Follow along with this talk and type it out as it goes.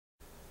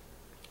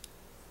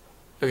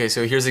Okay,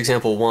 so here's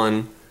example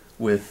 1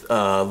 with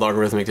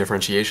logarithmic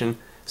differentiation.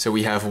 So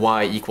we have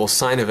y equals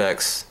sine of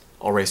x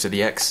all raised to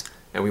the x,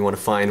 and we want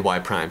to find y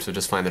prime, so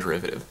just find the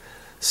derivative.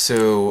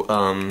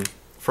 So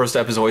first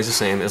step is always the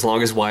same. As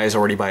long as y is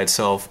already by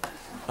itself,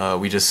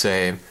 we just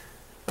say,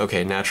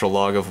 okay, natural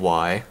log of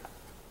y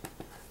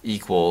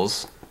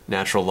equals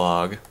natural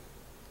log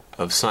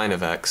of sine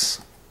of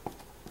x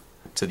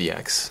to the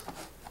x.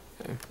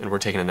 Okay. And we're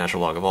taking a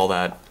natural log of all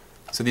that.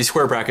 So these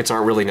square brackets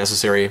aren't really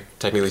necessary,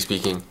 technically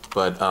speaking,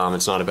 but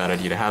it's not a bad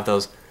idea to have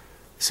those.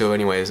 So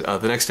anyways,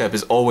 the next step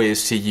is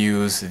always to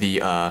use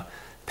the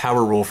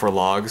power rule for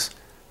logs.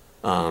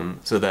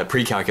 So that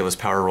pre-calculus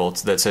power rule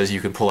that says you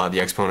can pull out the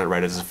exponent,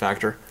 write it as a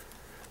factor.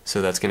 So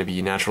that's going to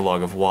be natural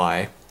log of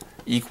y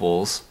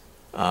equals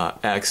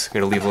x, I'm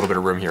going to leave a little bit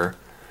of room here,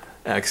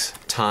 x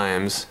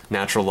times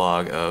natural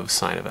log of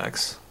sine of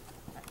x.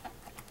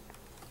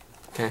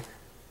 Okay,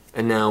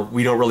 and now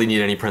we don't really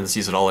need any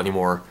parentheses at all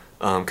anymore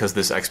because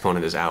this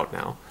exponent is out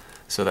now.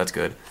 So that's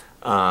good.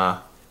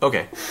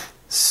 Okay,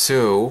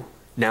 so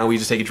now we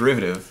just take a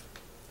derivative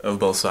of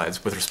both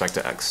sides with respect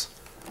to x.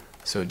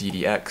 So d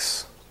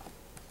dx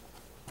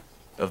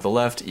of the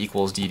left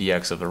equals d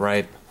dx of the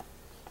right.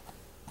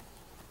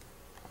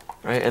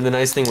 Right, and the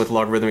nice thing with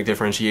logarithmic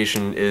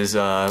differentiation is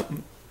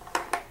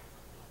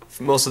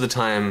most of the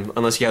time,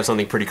 unless you have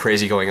something pretty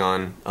crazy going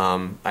on,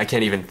 I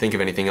can't even think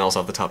of anything else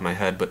off the top of my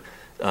head, but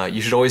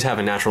you should always have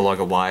a natural log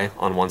of y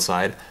on one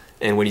side,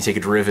 and when you take a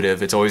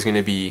derivative, it's always going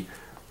to be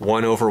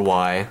 1 over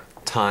y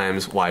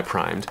times y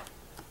primed.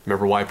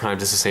 Remember, y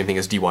primed is the same thing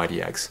as dy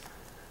dx.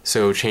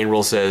 So chain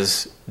rule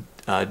says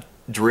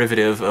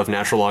derivative of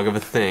natural log of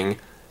a thing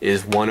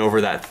is 1 over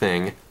that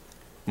thing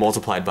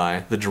multiplied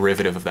by the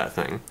derivative of that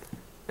thing.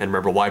 And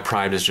remember, y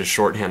primed is just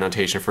shorthand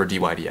notation for dy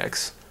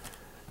dx.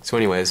 So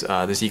anyways,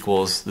 this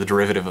equals the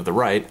derivative of the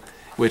right,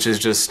 which is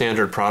just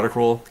standard product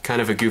rule. Kind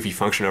of a goofy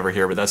function over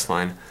here, but that's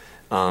fine.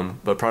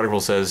 But product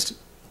rule says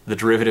the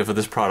derivative of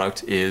this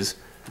product is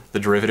the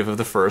derivative of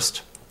the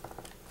first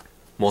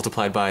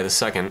multiplied by the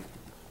second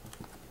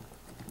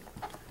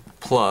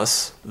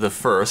plus the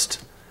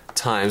first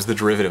times the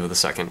derivative of the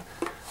second.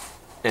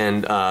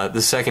 And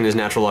the second is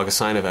natural log of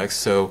sine of x,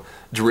 so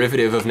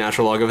derivative of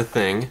natural log of a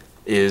thing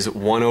is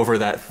 1 over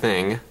that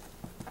thing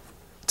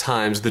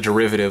times the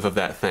derivative of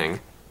that thing.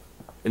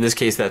 In this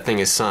case, that thing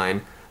is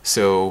sine,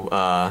 so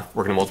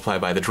we're going to multiply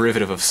by the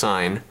derivative of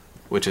sine,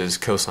 which is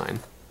cosine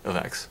of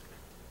x.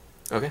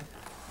 Okay?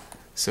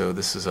 So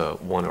this is a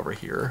 1 over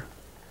here.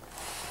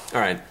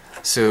 Alright,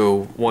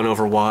 so 1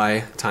 over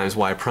y times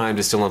y primed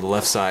is still on the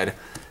left side,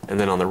 and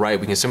then on the right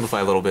we can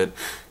simplify a little bit.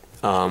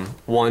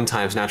 1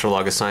 times natural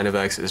log of sine of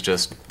x is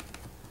just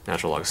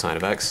natural log of sine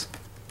of x.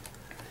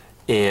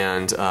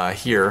 And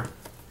here,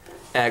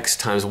 x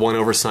times 1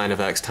 over sine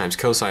of x times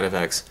cosine of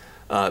x,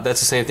 that's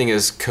the same thing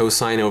as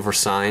cosine over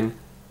sine,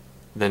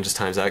 then just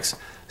times x.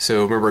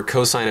 So remember,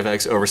 cosine of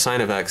x over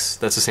sine of x,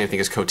 that's the same thing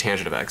as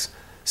cotangent of x.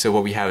 So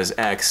what we have is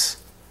x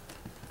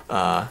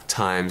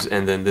times,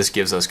 and then this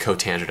gives us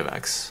cotangent of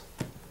x.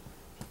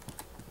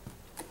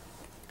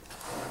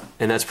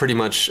 And that's pretty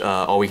much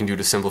all we can do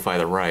to simplify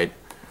the right.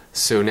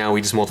 So now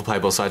we just multiply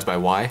both sides by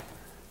y,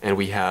 and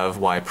we have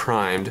y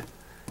primed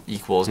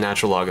equals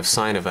natural log of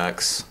sine of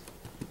x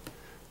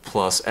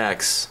plus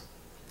x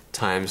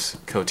times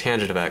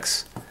cotangent of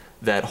x,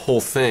 that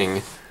whole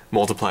thing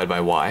multiplied by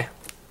y.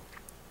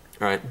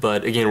 Alright,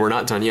 but again, we're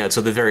not done yet,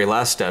 so the very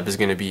last step is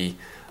going to be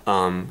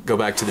go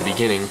back to the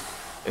beginning,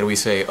 and we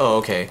say, oh,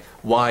 okay,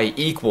 y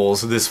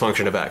equals this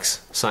function of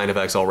x, sine of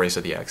x all raised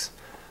to the x.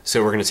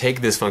 So we're going to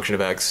take this function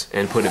of x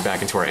and put it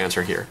back into our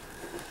answer here.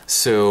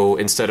 So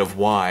instead of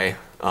y,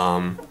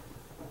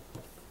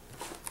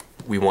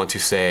 we want to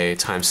say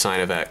times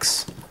sine of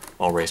x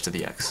all raised to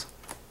the x.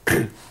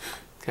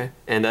 Okay,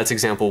 and that's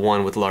example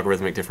 1 with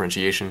logarithmic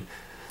differentiation.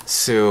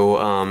 So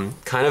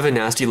kind of a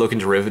nasty looking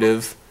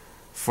derivative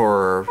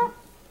for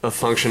a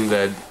function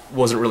that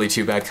wasn't really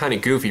too bad. Kind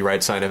of goofy,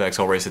 right? Sine of x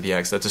all raised to the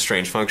x. That's a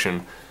strange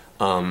function,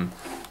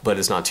 but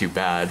it's not too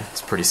bad.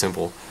 It's pretty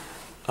simple.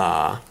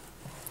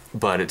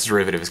 But its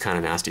derivative is kind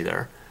of nasty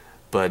there.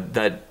 But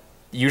that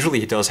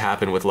usually it does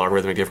happen with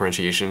logarithmic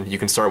differentiation. You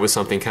can start with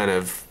something kind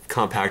of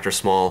compact or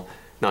small,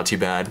 not too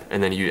bad,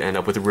 and then you end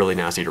up with a really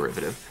nasty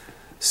derivative.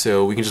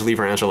 So we can just leave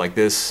our answer like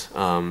this.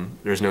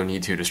 There's no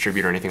need to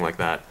distribute or anything like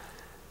that.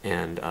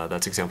 And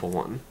that's example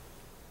 1.